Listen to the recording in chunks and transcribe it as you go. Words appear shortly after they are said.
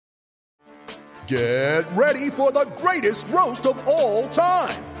Get ready for the greatest roast of all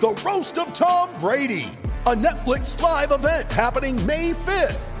time, the Roast of Tom Brady, a Netflix live event happening May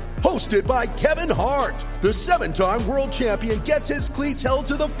 5th. Hosted by Kevin Hart, the 7-time world champion gets his cleats held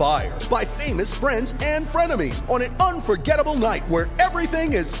to the fire by famous friends and frenemies on an unforgettable night where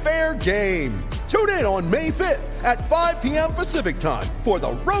everything is fair game. Tune in on May 5th at 5 p.m. Pacific time for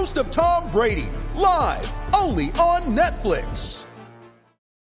the Roast of Tom Brady, live only on Netflix.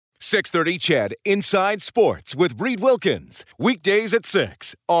 6:30 CHED Inside Sports with Reed Wilkins. Weekdays at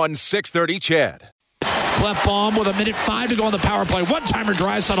 6 on 6:30 CHED. Klefbom with 1:05 to go on the power play. One-timer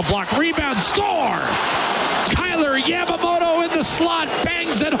drives on a block. Rebound. Score! Kyler Yamamoto in the slot.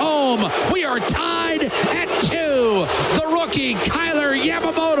 Bangs it home. We are tied at 2. The rookie, Kyler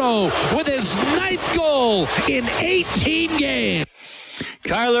Yamamoto, with his 9th goal in 18 games.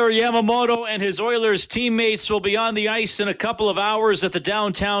 Kyler Yamamoto and his Oilers teammates will be on the ice in a couple of hours at the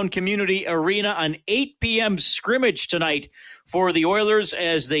Downtown Community Arena. An 8 p.m. scrimmage tonight for the Oilers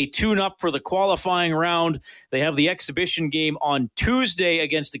as they tune up for the qualifying round. They have the exhibition game on Tuesday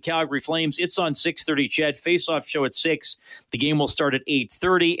against the Calgary Flames. It's on 6:30 CHED. Face-off show at 6. The game will start at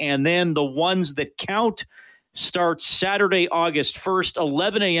 8:30. And then the ones that count starts Saturday, August 1st,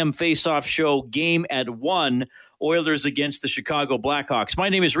 11 a.m. face-off show, game at 1. Oilers against the Chicago Blackhawks. My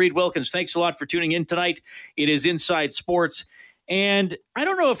name is Reed Wilkins. Thanks a lot for tuning in tonight. It is Inside Sports. And I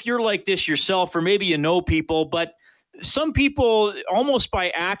don't know if you're like this yourself or maybe you know people, but some people almost by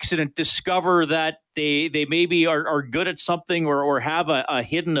accident discover that they maybe are good at something or have a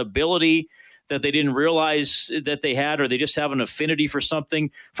hidden ability that they didn't realize that they had, or they just have an affinity for something.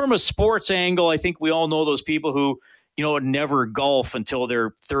 From a sports angle, I think we all know those people who, never golf until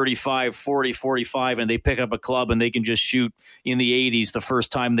they're 35, 40, 45, and they pick up a club and they can just shoot in the 80s the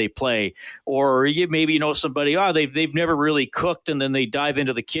first time they play. Or maybe somebody, they've never really cooked, and then they dive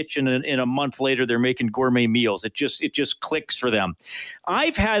into the kitchen and a month later they're making gourmet meals. It just clicks for them.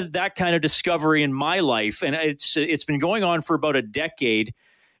 I've had that kind of discovery in my life, and it's been going on for about a decade.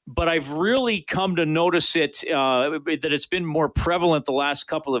 But I've really come to notice that it's been more prevalent the last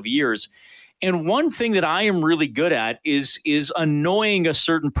couple of years. And one thing that I am really good at is annoying a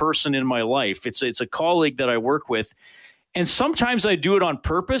certain person in my life. It's a colleague that I work with. And sometimes I do it on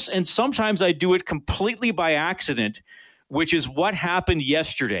purpose, and sometimes I do it completely by accident, which is what happened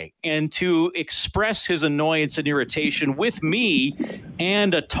yesterday. And to express his annoyance and irritation with me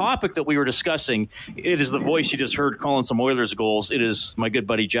and a topic that we were discussing, it is the voice you just heard calling some Oilers goals. It is my good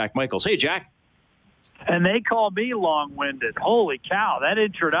buddy, Jack Michaels. Hey, Jack. And they call me long-winded. Holy cow, that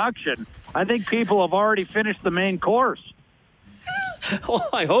introduction. I think people have already finished the main course. Well,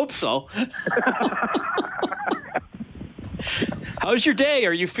 I hope so. How's your day?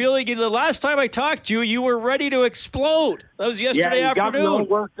 Are you feeling it? The last time I talked to you, you were ready to explode. That was yesterday afternoon. Got me all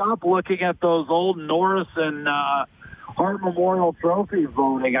worked up looking at those old Norris and Hart Memorial Trophy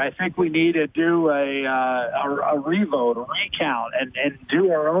voting. I think we need to do a revote, a recount, and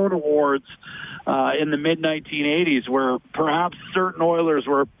do our own awards in the mid-1980s, where perhaps certain Oilers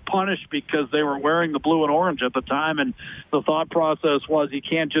were punished because they were wearing the blue and orange at the time, and the thought process was you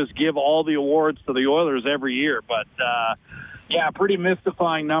can't just give all the awards to the Oilers every year. But, pretty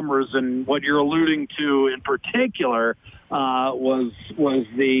mystifying numbers, and what you're alluding to in particular was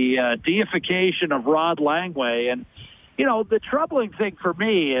the deification of Rod Langway. And the troubling thing for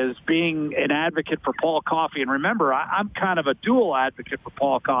me is being an advocate for Paul Coffey. And remember, I'm kind of a dual advocate for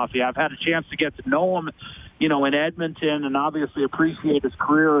Paul Coffey. I've had a chance to get to know him, in Edmonton, and obviously appreciate his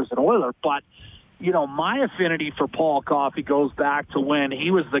career as an Oiler. But, my affinity for Paul Coffey goes back to when he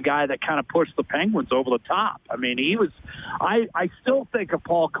was the guy that kind of pushed the Penguins over the top. I mean, I still think of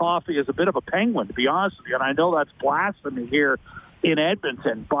Paul Coffey as a bit of a Penguin, to be honest with you. And I know that's blasphemy here in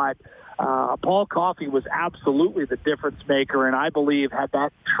Edmonton, but Paul Coffey was absolutely the difference maker, and I believe had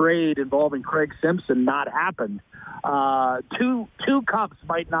that trade involving Craig Simpson not happened, two cups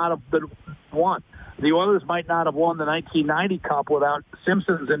might not have been won. The Oilers might not have won the 1990 Cup without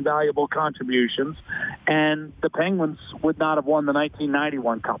Simpson's invaluable contributions, and the Penguins would not have won the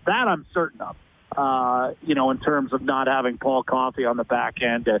 1991 Cup. That I'm certain of. In terms of not having Paul Coffey on the back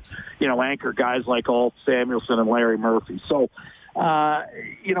end to, anchor guys like Alt Samuelson and Larry Murphy. So,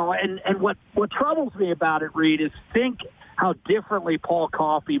 and what troubles me about it, Reed, is think how differently Paul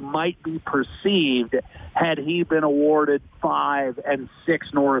Coffey might be perceived had he been awarded 5 and 6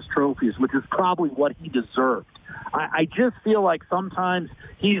 Norris trophies, which is probably what he deserved. I just feel like sometimes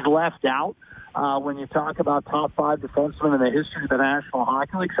he's left out when you talk about top 5 defensemen in the history of the National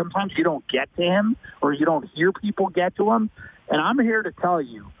Hockey League. Sometimes you don't get to him, or you don't hear people get to him. And I'm here to tell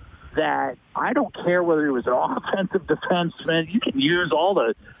you that I don't care whether he was an offensive defenseman. You can use all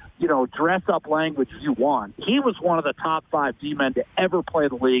the dress-up language you want. He was one of the top 5 D-men to ever play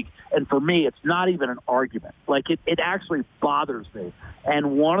the league, and for me, it's not even an argument. Like, it actually bothers me.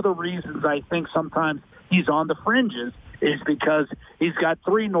 And one of the reasons I think sometimes he's on the fringes is because he's got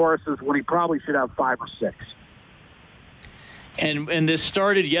 3 Norrises when he probably should have 5 or 6. And this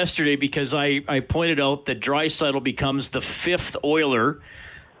started yesterday because I pointed out that Draisaitl becomes the 5th Oiler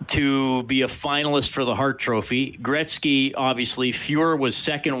to be a finalist for the Hart Trophy. Gretzky, obviously, Fuhr was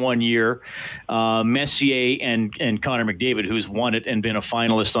second one year. Messier and Connor McDavid, who's won it and been a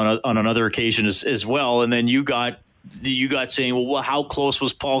finalist on another occasion as well. And then you got saying, well, how close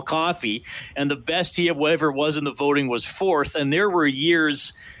was Paul Coffey? And the best he ever was in the voting was 4th. And there were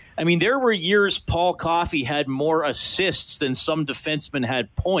years Paul Coffey had more assists than some defensemen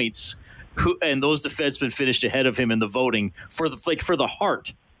had points, and those defensemen finished ahead of him in the voting for the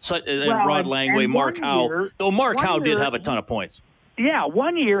Hart. So, Rod Langway, Mark Howe. Though Mark Howe did have a ton of points. Yeah,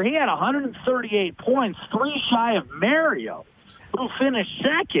 one year he had 138 points, 3 shy of Mario, who finished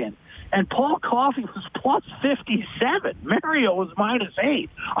second. And Paul Coffey was plus 57. Mario was minus 8.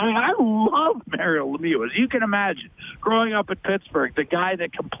 I mean, I love Mario Lemieux, as you can imagine. Growing up in Pittsburgh, the guy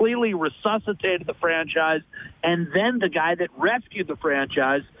that completely resuscitated the franchise, and then the guy that rescued the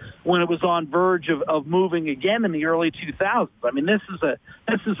franchise when it was on verge of moving again in the early 2000s. I mean, this is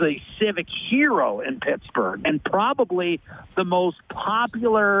a civic hero in Pittsburgh, and probably the most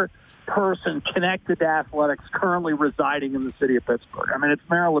popular person connected to athletics currently residing in the city of Pittsburgh. I mean, it's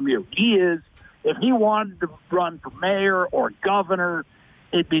Mario Lemieux. He is, if he wanted to run for mayor or governor,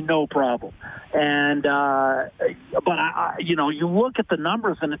 it'd be no problem. And, you look at the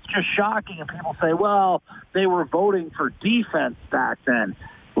numbers and it's just shocking. And people say, well, they were voting for defense back then.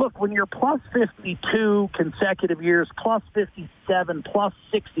 Look, when you're plus 52 consecutive years, plus 57, plus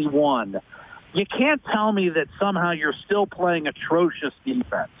 61, you can't tell me that somehow you're still playing atrocious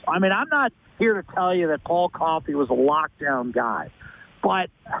defense. I mean, I'm not here to tell you that Paul Coffey was a lockdown guy. But,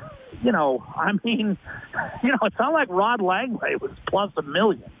 it's not like Rod Langway was plus a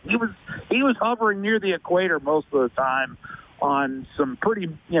million. He was hovering near the equator most of the time on some pretty,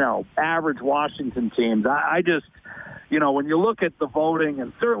 average Washington teams. I just, when you look at the voting,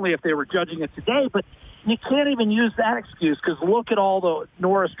 and certainly if they were judging it today, but you can't even use that excuse because look at all the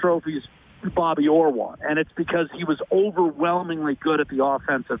Norris trophies Bobby Orr won, and it's because he was overwhelmingly good at the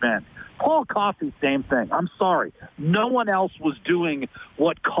offensive end. Paul Coffey, same thing. I'm sorry. No one else was doing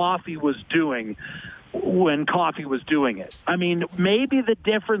what Coffey was doing when Coffey was doing it. I mean, maybe the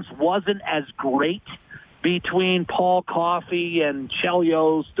difference wasn't as great between Paul Coffey and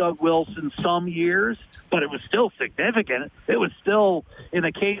Chelios, Doug Wilson some years, but it was still significant. It was still, in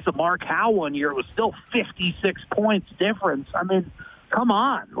the case of Mark Howe one year, it was still 56 points difference. I mean, come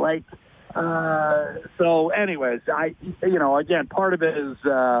on, so anyways, again, part of it is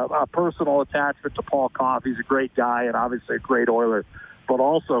a personal attachment to Paul Coffey. He's a great guy and obviously a great Oiler, but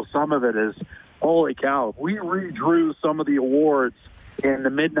also some of it is, holy cow, if we redrew some of the awards in the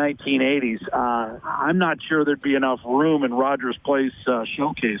mid-1980s, I'm not sure there'd be enough room in Rogers Place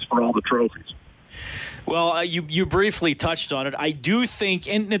showcase for all the trophies. Well, you briefly touched on it. I do think,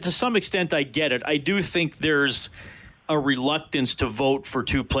 and to some extent I get it, I do think there's a reluctance to vote for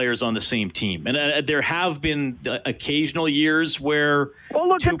 2 players on the same team. And there have been occasional years where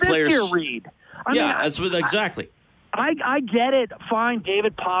 2 players... Year, Reed. Exactly. I get it. Fine,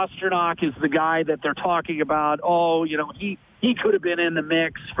 David Pastrnak is the guy that they're talking about. Oh, he could have been in the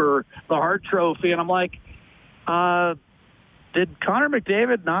mix for the Hart Trophy. And I'm like, did Connor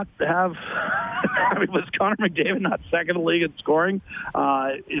McDavid not have... was Connor McDavid not second in the league in scoring?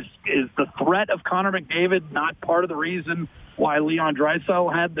 Is the threat of Connor McDavid not part of the reason why Leon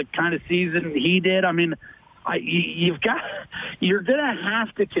Draisaitl had the kind of season he did? I mean, you're going to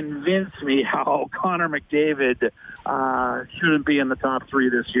have to convince me how Connor McDavid shouldn't be in the top 3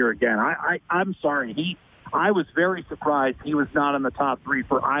 this year again. I'm sorry. I was very surprised he was not in the top 3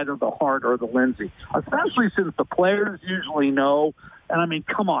 for either the Hart or the Lindsay, especially since the players usually know. And, I mean,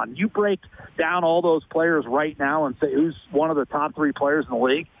 come on. You break down all those players right now and say who's one of the top 3 players in the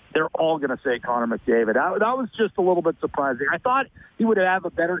league, they're all going to say Connor McDavid. That was just a little bit surprising. I thought he would have a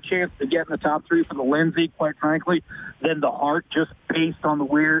better chance to get in the top 3 for the Lindsay, quite frankly, than the Hart, just based on the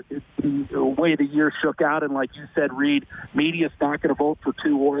way the year shook out. And like you said, Reed, media's not going to vote for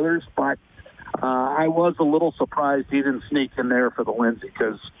 2 Oilers, but I was a little surprised he didn't sneak in there for the Lindsay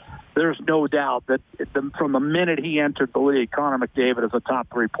because there's no doubt that from the minute he entered the league, Connor McDavid is a top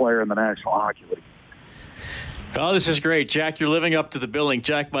 3 player in the National Hockey League. Oh, this is great. Jack, you're living up to the billing.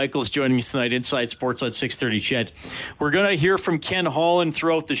 Jack Michaels joining me tonight, Inside Sports on 630 CHED. We're going to hear from Ken Holland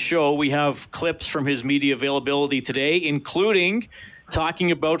throughout the show. We have clips from his media availability today, including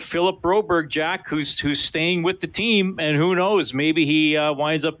talking about Philip Broberg, Jack, who's staying with the team, and who knows, maybe he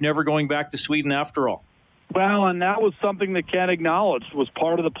winds up never going back to Sweden after all. Well, and that was something that Ken acknowledged was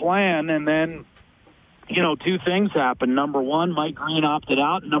part of the plan, and then, two things happened. Number one, Mike Green opted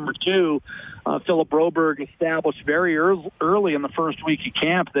out. Number two, Philip Broberg established very early in the first week of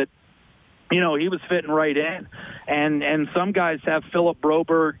camp that, he was fitting right in. And some guys have Philip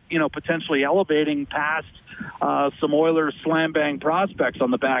Broberg, potentially elevating past some Oilers slam-bang prospects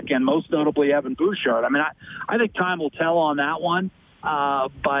on the back end, most notably Evan Bouchard. I mean, I think time will tell on that one.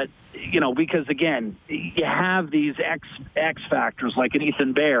 But, because, again, you have these X factors like an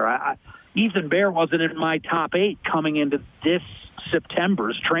Ethan Bear. Ethan Bear wasn't in my top 8 coming into this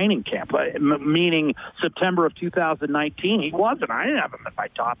September's training camp, meaning September of 2019. He wasn't. I didn't have him in my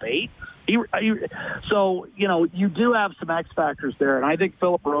top 8. So, you do have some X factors there. And I think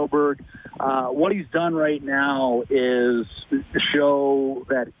Philip Broberg, what he's done right now is show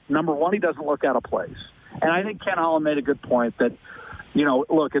that, number one, he doesn't look out of place. And I think Ken Holland made a good point that,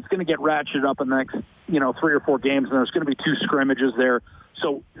 look, it's going to get ratcheted up in the next, 3 or 4 games, and there's going to be 2 scrimmages there.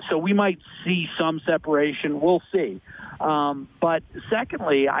 So we might see some separation. We'll see. But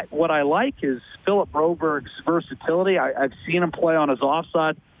secondly, what I like is Philip Broberg's versatility. I've seen him play on his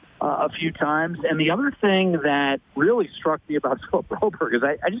offside a few times. And the other thing that really struck me about Philip Broberg is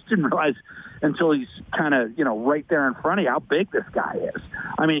I just didn't realize until he's kind of, right there in front of you how big this guy is.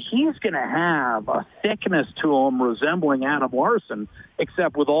 I mean, he's going to have a thickness to him resembling Adam Larsson,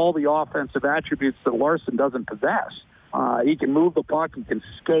 except with all the offensive attributes that Larsson doesn't possess. He can move the puck, he can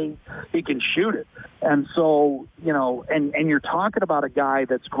skate, he can shoot it. And so, and you're talking about a guy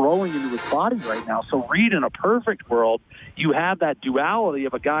that's growing into his body right now. So Reed, in a perfect world, you have that duality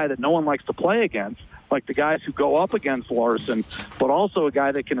of a guy that no one likes to play against, like the guys who go up against Larsson, but also a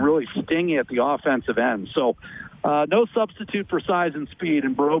guy that can really sting you at the offensive end. So no substitute for size and speed,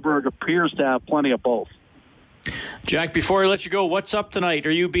 and Broberg appears to have plenty of both. Jack, before I let you go, what's up tonight?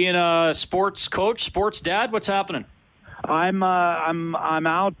 Are you being a sports coach, sports dad? What's happening? I'm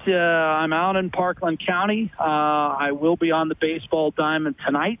out in Parkland County. I will be on the baseball diamond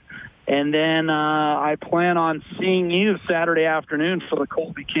tonight, and then I plan on seeing you Saturday afternoon for the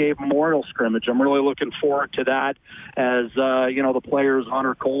Colby Cave Memorial scrimmage. I'm really looking forward to that, as the players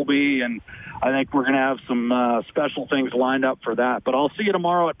honor Colby, and I think we're going to have some special things lined up for that. But I'll see you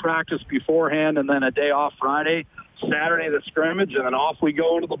tomorrow at practice beforehand, and then a day off Friday, Saturday the scrimmage, and then off we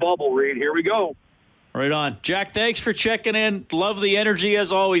go into the bubble, Reed. Here we go. Right on. Jack, thanks for checking in. Love the energy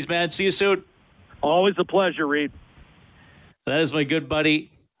as always, man. See you soon. Always a pleasure, Reed. That is my good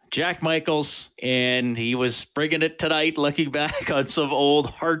buddy, Jack Michaels, and he was bringing it tonight, looking back on some old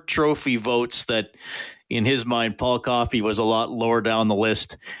Hart Trophy votes that, in his mind, Paul Coffey was a lot lower down the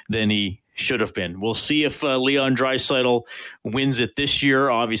list than he should have been. We'll see if Leon Draisaitl wins it this year.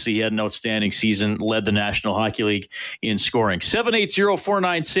 Obviously, he had an outstanding season, led the National Hockey League in scoring.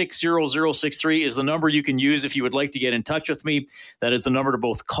 780-496-0063 is the number you can use if you would like to get in touch with me. That is the number to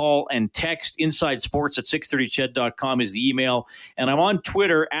both call and text. InsideSports@630ched.com is the email. And I'm on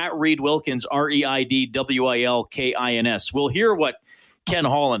Twitter at Reed Wilkins, ReidWilkins. We'll hear what Ken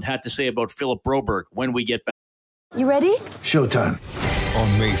Holland had to say about Philip Broberg when we get back. You ready? Showtime. On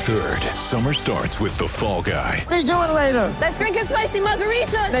May 3rd, summer starts with The Fall Guy. Let's do it later. Let's drink a spicy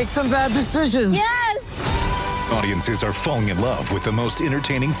margarita. Make some bad decisions. Yes. Audiences are falling in love with the most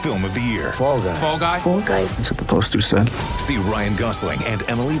entertaining film of the year. Fall Guy. Fall Guy. Fall Guy. That's what the poster said. See Ryan Gosling and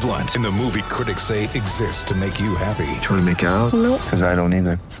Emily Blunt in the movie critics say exists to make you happy. Trying to make it out? Nope. Because I don't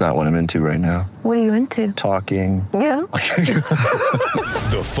either. It's not what I'm into right now. What are you into? Talking. Yeah.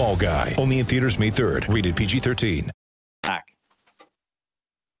 The Fall Guy. Only in theaters May 3rd. Rated PG-13. Back.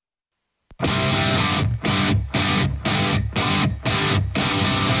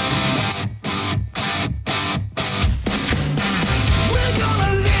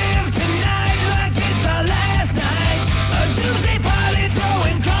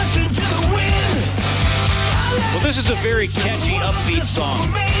 This is a very catchy, upbeat song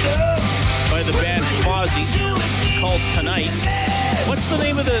by the band Fozzy called Tonight. What's the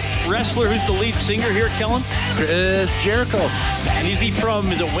name of the wrestler who's the lead singer here, Kellen? Chris Jericho. And is he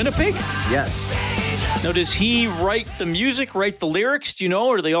from, is it Winnipeg? Yes. Now, does he write the music, write the lyrics, do you know,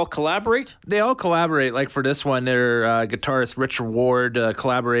 or do they all collaborate? They all collaborate. Like for this one, their guitarist Richard Ward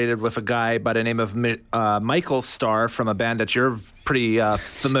collaborated with a guy by the name of Michael Starr from a band that you're pretty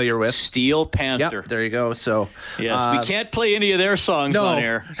familiar with. Steel Panther. Yep, there you go. So yes, we can't play any of their songs on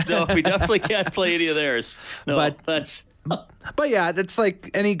air. No, we definitely can't play any of theirs. No, But yeah, it's like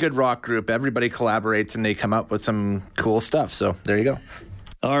any good rock group. Everybody collaborates and they come up with some cool stuff. So there you go.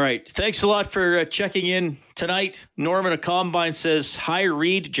 All right. Thanks a lot for checking in Tonight, Norman at Combine says, hi,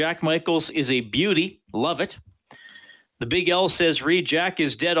 Reed. Jack Michaels is a beauty. Love it. The Big L says, Reed, Jack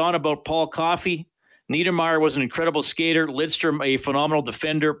is dead on about Paul Coffey. Niedermeyer was an incredible skater. Lidstrom, a phenomenal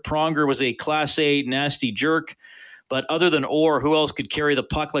defender. Pronger was a Class A nasty jerk. But other than Orr, who else could carry the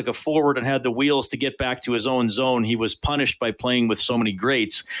puck like a forward and had the wheels to get back to his own zone? He was punished by playing with so many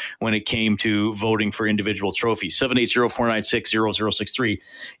greats when it came to voting for individual trophies. 780-496-0063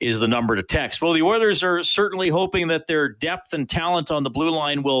 is the number to text. Well, the Oilers are certainly hoping that their depth and talent on the blue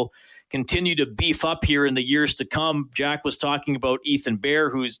line will continue to beef up here in the years to come. Jack was talking about Ethan Bear,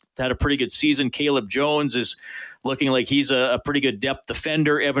 who's had a pretty good season. Caleb Jones is looking like he's a pretty good depth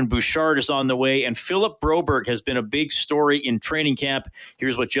defender. Evan Bouchard is on the way. And Philip Broberg has been a big story in training camp.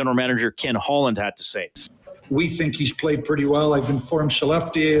 Here's what General Manager Ken Holland had to say. We think he's played pretty well. I've informed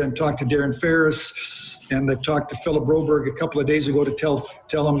Shellefty and talked to Darren Ferris. And I talked to Philip Broberg a couple of days ago to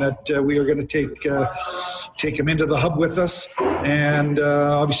tell him that we are going to take him into the hub with us. And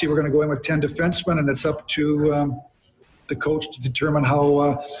obviously we're going to go in with 10 defensemen, and it's up to the coach to determine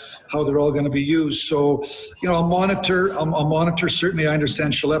how they're all going to be used. So, I'll monitor. Certainly, I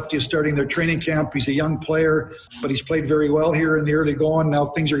understand Shellefty is starting their training camp. He's a young player, but he's played very well here in the early going. Now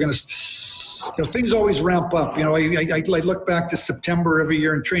things are going to. Things always ramp up. I look back to September every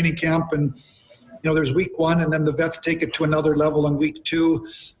year in training camp, and there's week one, and then the vets take it to another level in week two,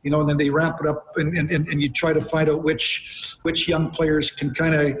 and then they ramp it up, and you try to find out which young players can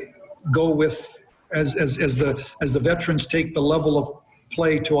kind of go with as the veterans take the level of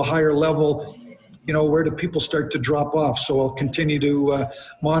play to a higher level. Where do people start to drop off? So I'll continue to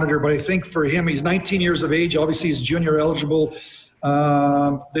monitor. But I think for him, he's 19 years of age. Obviously, he's junior eligible.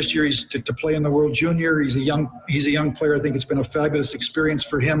 This year, he's to play in the World Junior. He's a young player. I think it's been a fabulous experience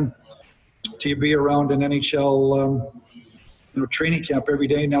for him to be around an NHL training camp every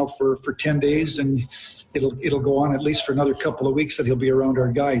day now for 10 days, and it'll go on at least for another couple of weeks that he'll be around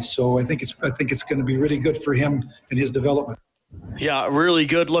our guys. So I think it's going to be really good for him and his development. Yeah, really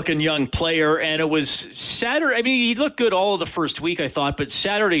good-looking young player, and it was Saturday. I mean, he looked good all of the first week, I thought, but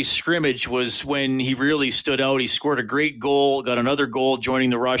Saturday's scrimmage was when he really stood out. He scored a great goal, got another goal,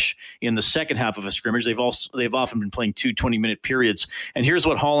 joining the rush in the second half of a scrimmage. They've often been playing 2 20-minute periods, and here's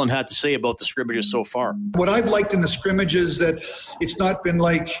what Holland had to say about the scrimmages so far. What I've liked in the scrimmages that it's not been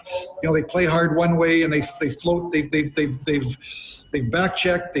like they play hard one way and they float. They've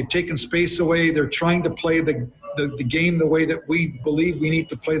back-checked. They've taken space away. They're trying to play the game the way that we believe we need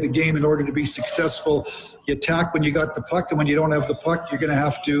to play the game in order to be successful. You attack when you got the puck, and when you don't have the puck, you're going to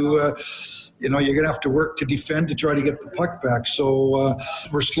have to you're going to have to work to defend to try to get the puck back. So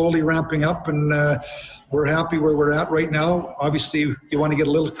we're slowly ramping up, and we're happy where we're at right now. Obviously, you want to get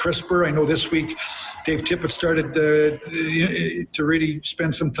a little crisper. I know this week Dave Tippett started to really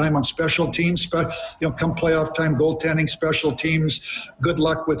spend some time on special teams. Come playoff time, goaltending, special teams. Good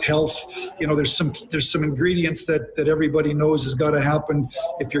luck with health. There's some ingredients that everybody knows has got to happen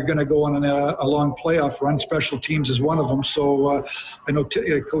if you're going to go on a long playoff run. Special teams is one of them. So I know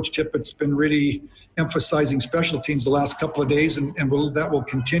Coach Tippett's been really emphasizing special teams the last couple of days, and that will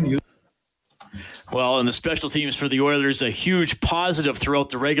continue. Well, and the special teams for the Oilers, a huge positive throughout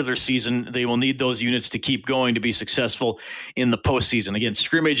the regular season. They will need those units to keep going to be successful in the postseason. Again,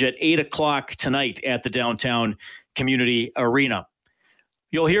 scrimmage at 8 o'clock tonight at the Downtown Community Arena.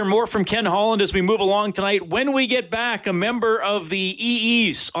 You'll hear more from Ken Holland as we move along tonight. When we get back, a member of the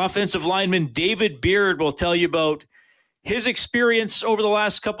EE's offensive lineman, David Beard, will tell you about his experience over the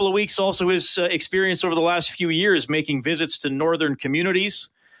last couple of weeks, also his experience over the last few years making visits to northern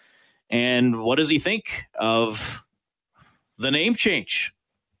communities. And what does he think of the name change?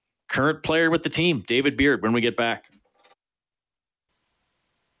 Current player with the team, David Beard, when we get back.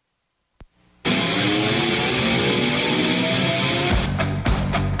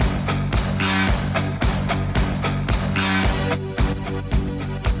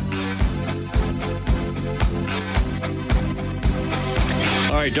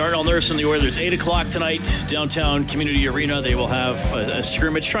 All right, Darnell Nurse and the Oilers, 8 o'clock tonight, Downtown Community Arena. They will have a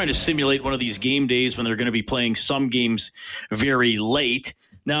scrimmage trying to simulate one of these game days when they're going to be playing some games very late.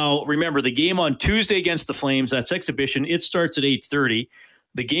 Now, remember, the game on Tuesday against the Flames, that's exhibition. It starts at 8:30.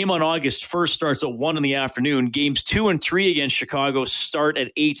 The game on August 1st starts at 1 in the afternoon. Games 2 and 3 against Chicago start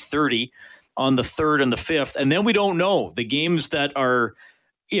at 8:30 on the 3rd and the 5th. And then we don't know. The games that are,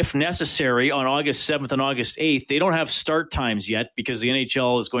 if necessary, on August 7th and August 8th, they don't have start times yet because the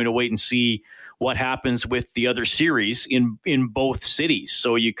NHL is going to wait and see what happens with the other series in both cities.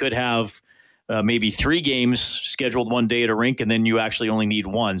 So you could have maybe 3 games scheduled one day at a rink, and then you actually only need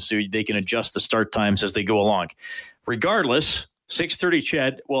 1, so they can adjust the start times as they go along. Regardless, 6:30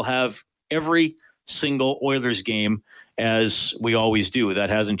 CHED will have every single Oilers game, as we always do. That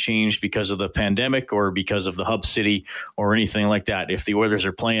hasn't changed because of the pandemic or because of the hub city or anything like that. If the Oilers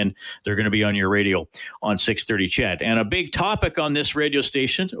are playing, they're going to be on your radio on 630 CHED. And a big topic on this radio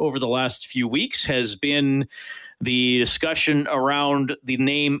station over the last few weeks has been the discussion around the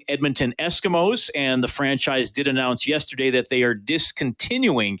name Edmonton Eskimos, and the franchise did announce yesterday that they are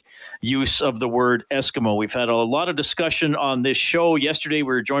discontinuing use of the word Eskimo. We've had a lot of discussion on this show. Yesterday,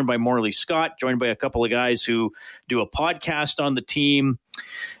 we were joined by Morley Scott, joined by a couple of guys who do a podcast on the team.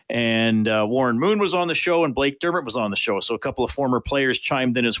 And Warren Moon was on the show, and Blake Dermott was on the show. So a couple of former players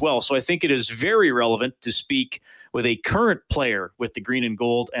chimed in as well. So I think it is very relevant to speak with a current player with the green and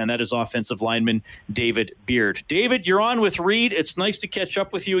gold, and that is offensive lineman David Beard. David, you're on with Reed. It's nice to catch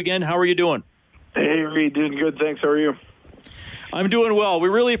up with you again. How are you doing? Hey, Reed. Doing good. Thanks. How are you? I'm doing well. We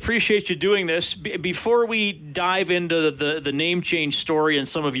really appreciate you doing this. Before we dive into the name change story and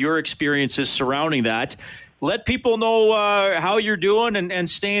some of your experiences surrounding that, let people know how you're doing and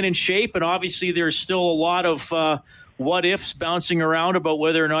staying in shape. And obviously there's still a lot of what-ifs bouncing around about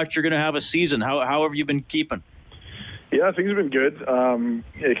whether or not you're going to have a season. How have you been keeping? Yeah, things have been good.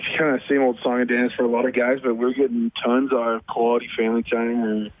 It's kind of same old song and dance for a lot of guys, but we're getting tons of quality family time.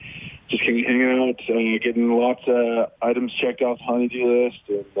 We're just hanging out, getting lots of items checked off the honey-do list,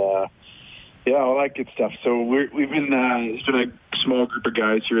 and yeah, all that good stuff. So we've been it's been a small group of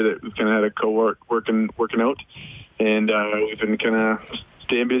guys here that we've kind of had a cohort working out, and we've been kind of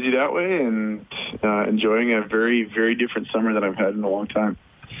staying busy that way and enjoying a very, very different summer that I've had in a long time.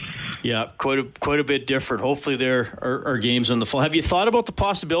 Yeah, quite a bit different. Hopefully there are games in the fall. Have you thought about the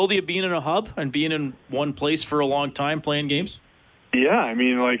possibility of being in a hub and being in one place for a long time playing games? Yeah, I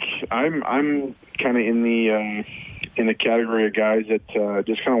mean, like I'm kind of in the category of guys that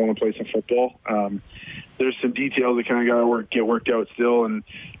just kind of want to play some football. There's some details that kind of got to get worked out still, and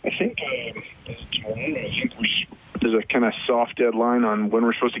I think there's a kind of soft deadline on when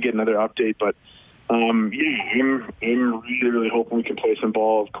we're supposed to get another update, but. I'm really, really hoping we can play some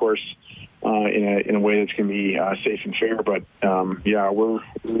ball, of course, in a way that's going to be safe and fair. But, yeah, we're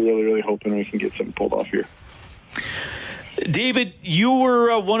really, really hoping we can get something pulled off here. David, you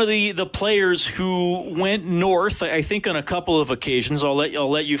were one of the players who went north, I think, on a couple of occasions. I'll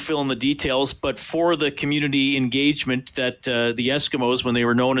let you fill in the details. But for the community engagement that the Eskimos, when they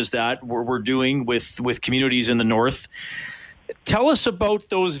were known as that, were doing with communities in the north. Tell us about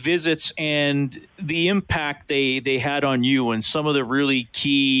those visits and the impact they had on you and some of the really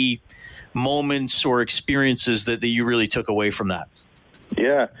key moments or experiences that you really took away from that.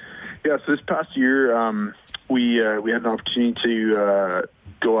 Yeah. So this past year, we had an opportunity to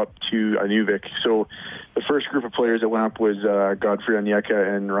go up to Inuvik. So the first group of players that went up was Godfrey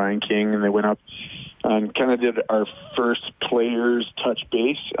Onyeka and Ryan King, and they went up and kind of did our first players touch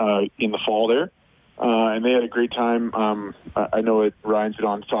base in the fall there. And they had a great time. I know Ryan's been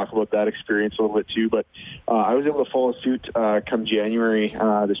on to talk about that experience a little bit too, but I was able to follow suit come January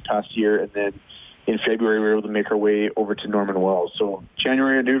this past year, and then in February we were able to make our way over to Norman Wells. So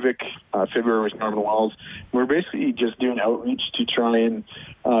January Inuvik, February was Norman Wells. We're basically just doing outreach to try and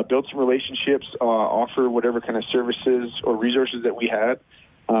build some relationships, offer whatever kind of services or resources that we had,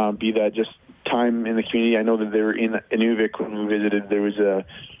 be that just time in the community. I know that they were in Inuvik when we visited. There was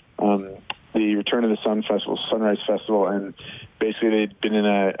the Return of the Sun Festival, Sunrise Festival, and basically they'd been in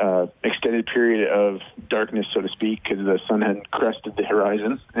a extended period of darkness, so to speak, because the sun hadn't crested the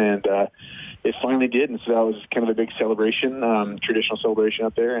horizon, and it finally did, and so that was kind of a big celebration, traditional celebration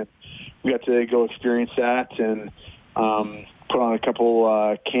out there, and we got to go experience that and put on a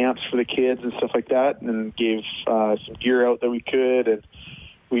couple camps for the kids and stuff like that, and gave some gear out that we could, and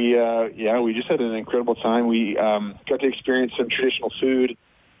we just had an incredible time. We got to experience some traditional food,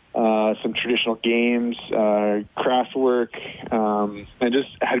 some traditional games, craft work, and just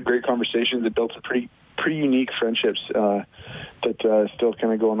had great conversations that built some pretty unique friendships that still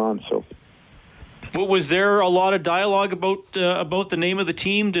kind of going on. So, was there a lot of dialogue about the name of the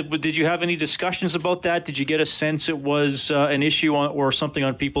team? Did you have any discussions about that? Did you get a sense it was an issue or something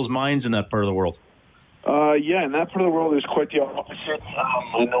on people's minds in that part of the world? Yeah, in that part of the world, there's quite the opposite.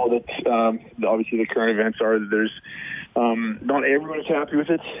 I know that obviously the current events are that there's not everyone's happy with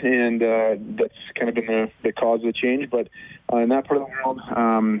it, and that's kind of been the cause of the change. But in that part of the world,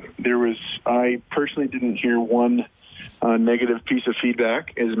 I personally didn't hear one negative piece of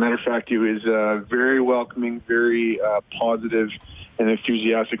feedback. As a matter of fact, it was very welcoming, very positive and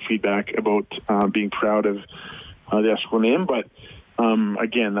enthusiastic feedback about being proud of the Eskimo name. But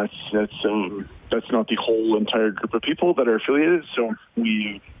again, that's not the whole entire group of people that are affiliated. So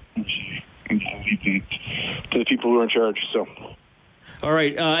we leave it to the people who are in charge. So, All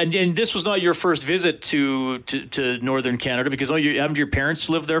right, and this was not your first visit to Northern Canada, because haven't your parents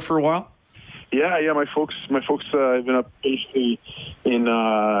lived there for a while? Yeah. My folks have been up basically in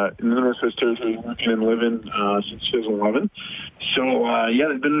the Northwest Territories, working and living since 2011. So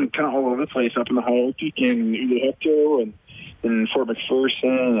they've been kind of all over the place, up in the Hierarchy, in Ulihetto, and in Fort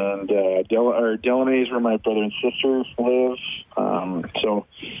McPherson, and Delaney is where my brother and sister live.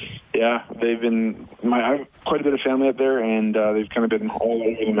 They've been. I have quite a bit of family up there, and they've kind of been all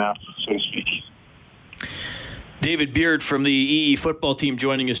over the map, so to speak. David Beard from the EE football team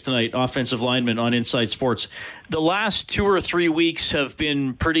joining us tonight, offensive lineman on Inside Sports. The last 2 or 3 weeks have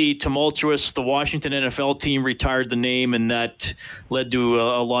been pretty tumultuous. The Washington NFL team retired the name, and that led to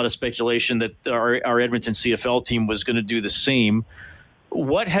a lot of speculation that our Edmonton CFL team was going to do the same.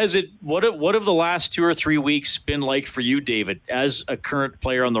 What have the last 2 or 3 weeks been like for you, David, as a current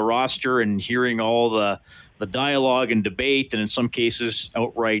player on the roster, and hearing all the dialogue and debate, and in some cases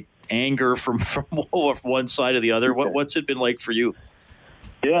outright anger from one side or the other? What's it been like for you?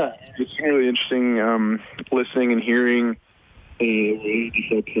 Yeah, it's been really interesting listening and hearing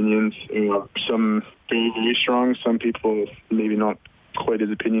different opinions. Some very, very strong. Some people maybe not quite as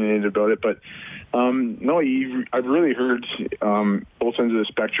opinionated about it. But I've really heard both ends of the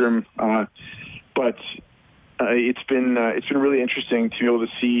spectrum. But it's been really interesting to be able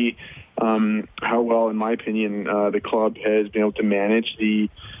to see how well, in my opinion, the club has been able to manage the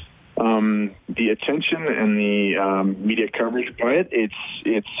attention and the media coverage by it.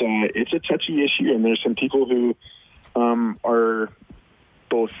 It's a touchy issue, and there's some people who are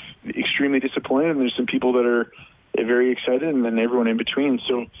both extremely disappointed, and there's some people that are very excited, and then everyone in between.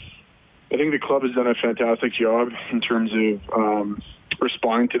 So I think the club has done a fantastic job in terms of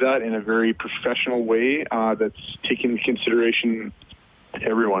responding to that in a very professional way that's taking into consideration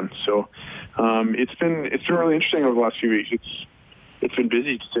everyone. So it's been really interesting over the last few weeks. It's been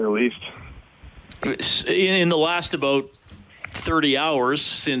busy, to say the least. In the last about 30 hours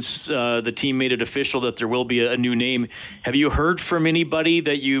since the team made it official that there will be a new name, have you heard from anybody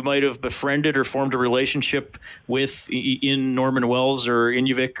that you might have befriended or formed a relationship with in Norman Wells or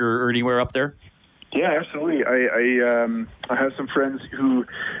Inuvik or anywhere up there? Yeah, absolutely. I have some friends who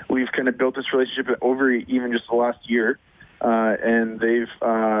we've kind of built this relationship over even just the last year. And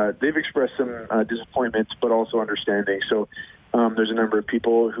they've expressed some disappointment, but also understanding. So there's a number of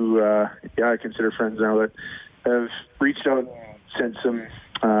people who, I consider friends now, that have reached out and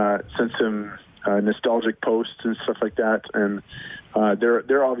sent some nostalgic posts and stuff like that. And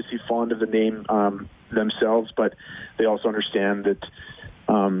they're obviously fond of the name themselves, but they also understand that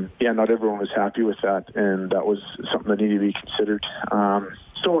not everyone was happy with that, and that was something that needed to be considered.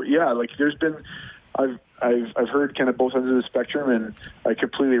 There's been. I've heard kind of both ends of the spectrum, and I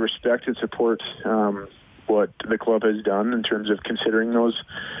completely respect and support what the club has done in terms of considering those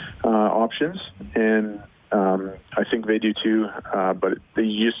options, and I think they do too. But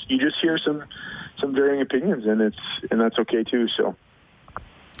you just hear some varying opinions, and that's okay too. So.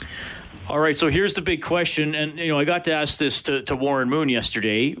 All right, so here's the big question, and I got to ask this to Warren Moon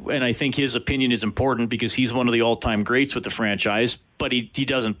yesterday, and I think his opinion is important because he's one of the all-time greats with the franchise, but he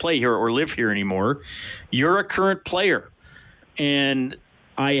doesn't play here or live here anymore. You're a current player, and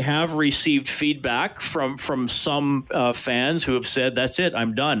I have received feedback from some fans who have said, that's it,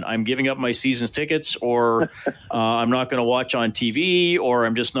 I'm done. I'm giving up my season's tickets, or I'm not going to watch on TV, or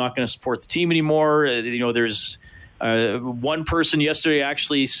I'm just not going to support the team anymore. There's... one person yesterday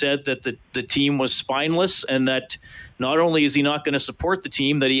actually said that the team was spineless, and that not only is he not going to support the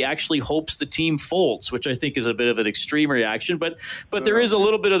team, that he actually hopes the team folds, which I think is a bit of an extreme reaction. But there is a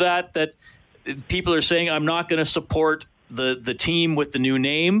little bit of that people are saying, I'm not going to support the team with the new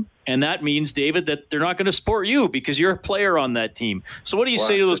name. And that means, David, that they're not going to support you because you're a player on that team. So what do you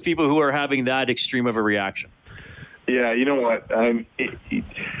say to those people who are having that extreme of a reaction? Yeah, you know what?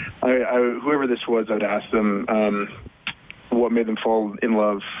 Whoever this was, I'd ask them what made them fall in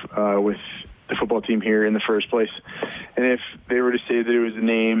love with the football team here in the first place. And if they were to say that it was a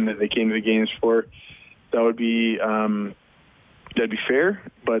name that they came to the games for, that would be that'd be fair,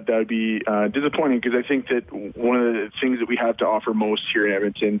 but that would be disappointing, because I think that one of the things that we have to offer most here in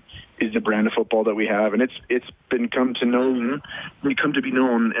Edmonton is the brand of football that we have, and it's come to be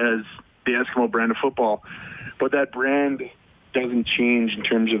known as the Eskimo brand of football. But that brand doesn't change in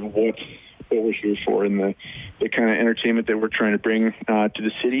terms of what we're here for, and the kind of entertainment that we're trying to bring to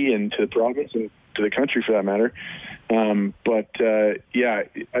the city and to the province and to the country, for that matter. I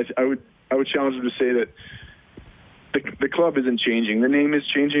would challenge them to say that the club isn't changing. The name is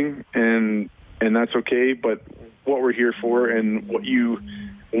changing, and that's okay. But what we're here for and what you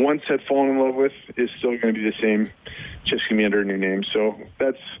once had fallen in love with is still going to be the same. just going to be under a new name. So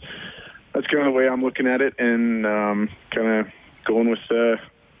that's kind of the way I'm looking at it, and kind of going with the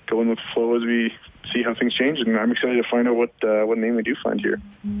flow as we see how things change. And I'm excited to find out what name we do find here.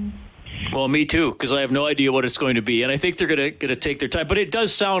 Well, me too, because I have no idea what it's going to be, and I think they're going to take their time. But it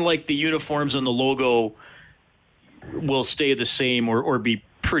does sound like the uniforms and the logo will stay the same or be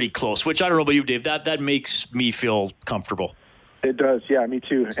pretty close. Which I don't know about you, Dave. That makes me feel comfortable. It does, yeah, me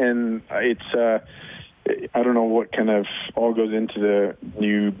too. And it's I don't know what kind of all goes into the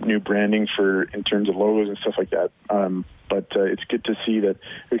new branding in terms of logos and stuff like that. But it's good to see that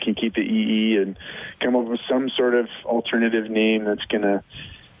we can keep the EE and come up with some sort of alternative name that's going to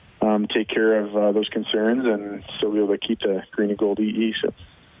take care of those concerns and still be able to keep the green and gold EE. So.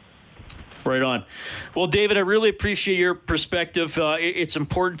 Right on. Well, David, I really appreciate your perspective. It's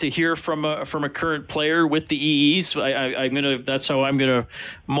important to hear from a current player with the EEs. That's how I'm gonna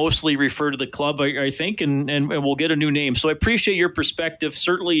mostly refer to the club, I think, and we'll get a new name. So I appreciate your perspective.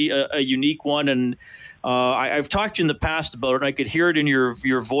 Certainly a unique one, and I've talked to you in the past about it. And I could hear it in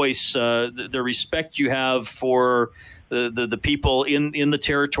your voice, the respect you have for the people in the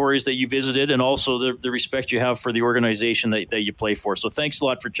territories that you visited, and also the respect you have for the organization that you play for. So thanks a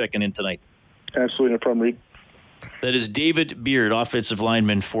lot for checking in tonight. Absolutely, no problem, Reed. That is David Beard, offensive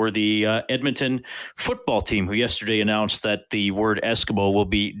lineman for the Edmonton football team, who yesterday announced that the word Eskimo will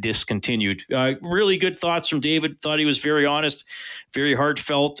be discontinued. Really good thoughts from David. Thought he was very honest, very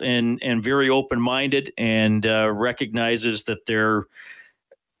heartfelt, and very open-minded, and recognizes that there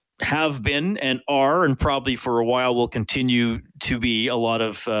have been and are, and probably for a while will continue to be, a lot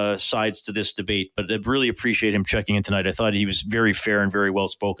of sides to this debate. But I really appreciate him checking in tonight. I thought he was very fair and very well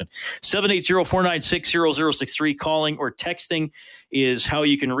spoken. 780-496-0063. Calling or texting is how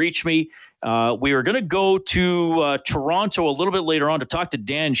you can reach me. We are going to go to Toronto a little bit later on to talk to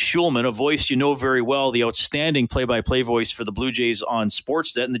Dan Schulman, a voice you know very well, the outstanding play-by-play voice for the Blue Jays on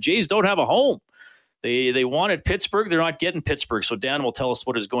Sportsnet. And the Jays don't have a home. They wanted Pittsburgh. They're not getting Pittsburgh. So Dan will tell us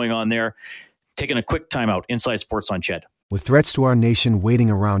what is going on there. Taking a quick timeout. Inside Sports on Ched. With threats to our nation waiting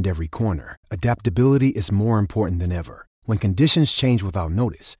around every corner, adaptability is more important than ever. When conditions change without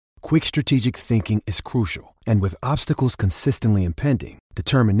notice, quick strategic thinking is crucial. And with obstacles consistently impending,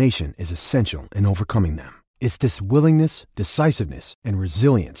 determination is essential in overcoming them. It's this willingness, decisiveness, and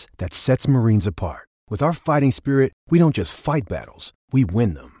resilience that sets Marines apart. With our fighting spirit, we don't just fight battles, we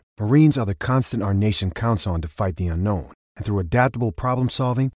win them. Marines are the constant our nation counts on to fight the unknown. And through adaptable problem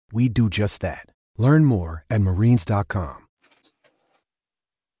solving, we do just that. Learn more at Marines.com.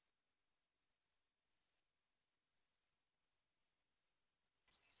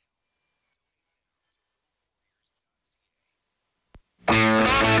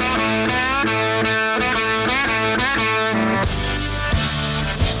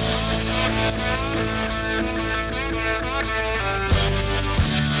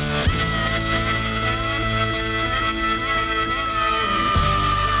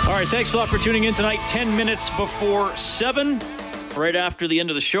 All right, thanks a lot for tuning in tonight. 10 minutes before 7. Right after the end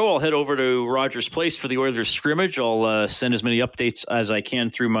of the show, I'll head over to Rogers Place for the Oilers scrimmage. I'll send as many updates as I can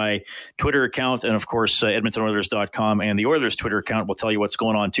through my Twitter account, and of course, EdmontonOilers.com and the Oilers Twitter account will tell you what's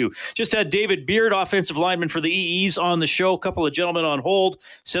going on too. Just had David Beard, offensive lineman for the EEs, on the show. A couple of gentlemen on hold.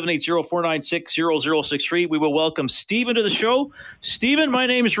 780-496-0063. We will welcome Stephen to the show. Stephen, my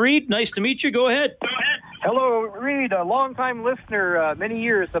name is Reed. Nice to meet you. Go ahead. Hello, Reed, a long-time listener, many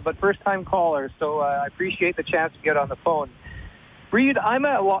years, but first-time caller, so I appreciate the chance to get on the phone. Reed, I'm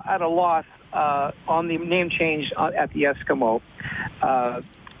at a loss on the name change at the Eskimo.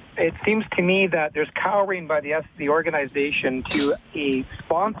 It seems to me that there's cowering by the organization to a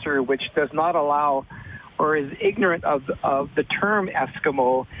sponsor which does not allow or is ignorant of the term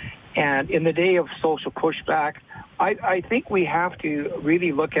Eskimo. And in the day of social pushback, I think we have to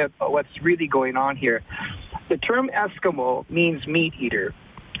really look at what's really going on here. The term Eskimo means meat eater.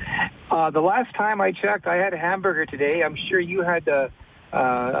 The last time I checked, I had a hamburger today. I'm sure you had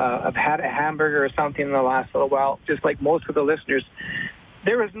have had a hamburger or something in the last little while, just like most of the listeners.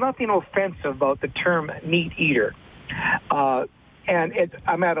 There is nothing offensive about the term meat eater. And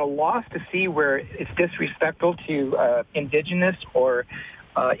I'm at a loss to see where it's disrespectful to Indigenous or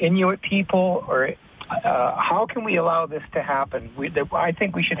Inuit people, or how can we allow this to happen? I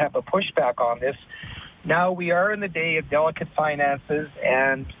think we should have a pushback on this. Now we are in the day of delicate finances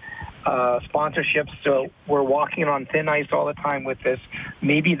and sponsorships, so we're walking on thin ice all the time with this.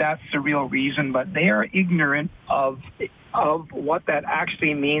 Maybe that's the real reason, but they are ignorant of what that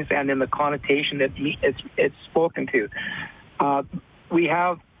actually means and in the connotation that it's spoken to. We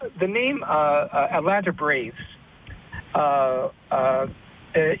have the name Atlanta Braves.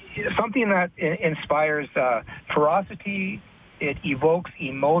 something that inspires ferocity. It evokes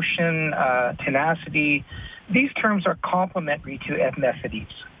emotion, tenacity. These terms are complementary to ethnicities,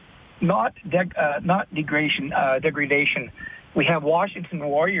 not degradation. We have Washington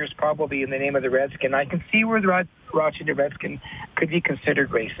Warriors probably in the name of the Redskin. I can see where the Washington Redskin could be considered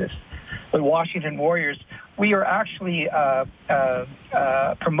racist. But Washington Warriors, we are actually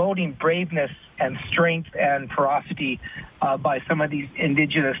promoting braveness and strength and ferocity by some of these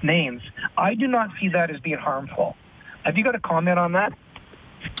indigenous names. I do not see that as being harmful. Have you got a comment on that?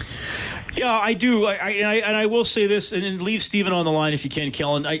 Yeah, I do. I will say this, and leave Stephen on the line if you can,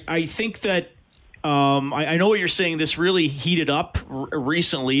 Kellen. I think that I know what you're saying. This really heated up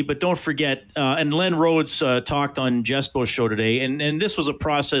recently, but don't forget, and Len Rhodes talked on Jespo's show today, and this was a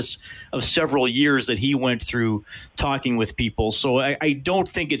process of several years that he went through talking with people. So I don't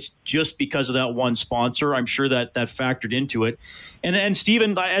think it's just because of that one sponsor. I'm sure that factored into it. And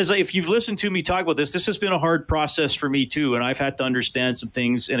Stephen, if you've listened to me talk about this has been a hard process for me too, and I've had to understand some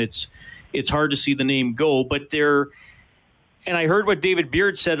things, and it's hard to see the name go, but and I heard what David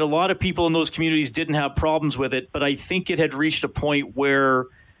Beard said. A lot of people in those communities didn't have problems with it, but I think it had reached a point where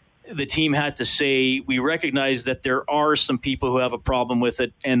the team had to say, we recognize that there are some people who have a problem with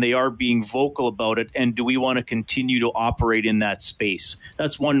it, and they are being vocal about it, and do we want to continue to operate in that space?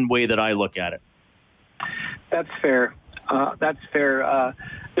 That's one way that I look at it. That's fair.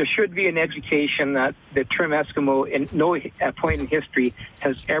 There should be an education that the term Eskimo in no point in history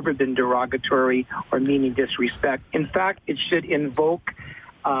has ever been derogatory or meaning disrespect. In fact, it should invoke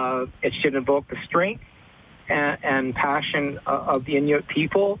the strength and passion of the Inuit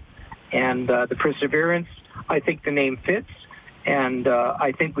people and the perseverance. I think the name fits, and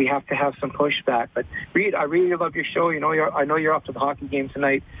I think we have to have some pushback. But Reed, I really love your show. I know you're off to the hockey game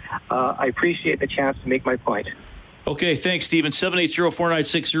tonight. I appreciate the chance to make my point. Okay, thanks, Stephen.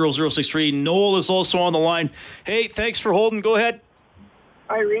 780-496-0063. Noel is also on the line. Hey, thanks for holding. Go ahead.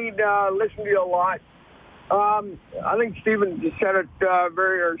 I Reed, listen to you a lot. I think Stephen just said it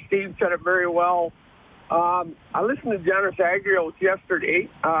Steve said it very well. I listened to Janice Agrios yesterday,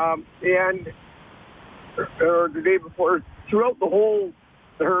 or the day before. Throughout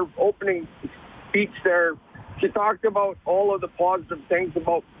her opening speech there, she talked about all of the positive things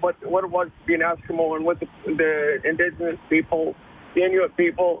about what it was to be an Eskimo and with the indigenous people, the Inuit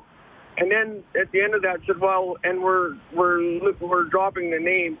people. And then at the end of that said, well, and we're dropping the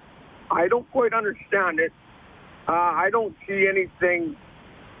name. I don't quite understand it. I don't see anything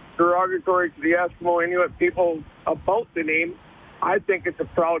derogatory to the Eskimo Inuit people about the name. I think it's a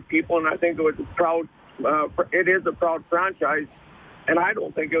proud people, and I think it is a proud franchise. And I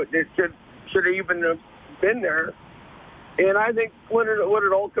don't think it should even have been there. And I think when it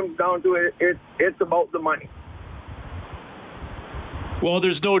all comes down to it, it's about the money. Well,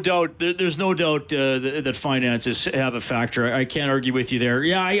 there's no doubt that finances have a factor. I can't argue with you there.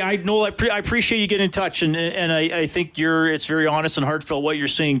 Yeah, I know. I appreciate you getting in touch, and I think it's very honest and heartfelt what you're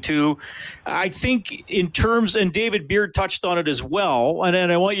saying too. I think in terms, and David Beard touched on it as well,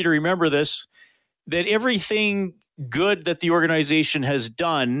 and I want you to remember this, that everything good that the organization has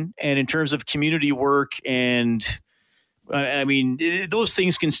done, and in terms of community work, and I mean, those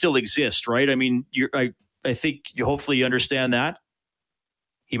things can still exist, right? I mean, I think you hopefully understand that.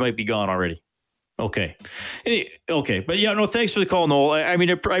 He might be gone already. Okay. But yeah, no, thanks for the call, Noel. I mean,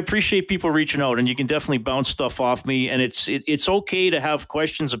 I appreciate people reaching out, and you can definitely bounce stuff off me, and it's okay to have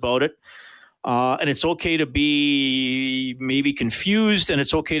questions about it. And it's okay to be maybe confused, and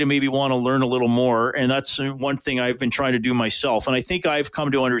it's okay to maybe want to learn a little more. And that's one thing I've been trying to do myself. And I think I've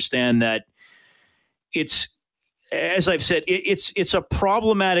come to understand that as I've said, it's a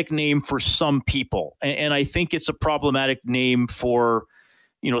problematic name for some people. And I think it's a problematic name for,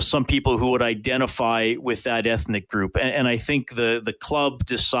 some people who would identify with that ethnic group. And I think the club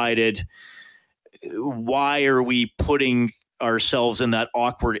decided, why are we putting ourselves in that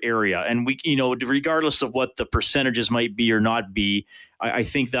awkward area? And we, regardless of what the percentages might be or not be, I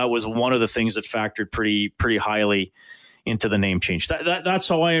think that was one of the things that factored pretty highly into the name change. That's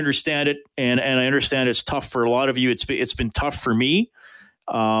how I understand it. And I understand it's tough for a lot of you. It's been tough for me.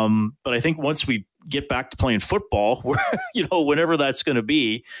 But I think once we get back to playing football, whenever that's going to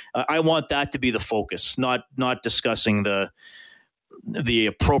be, I want that to be the focus, not discussing the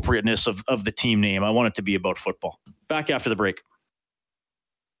appropriateness of the team name. I want it to be about football. Back after the break.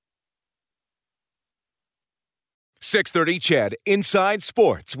 630 CHED Inside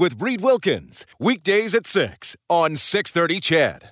Sports with Reed Wilkins. Weekdays at 6 on 630 CHED.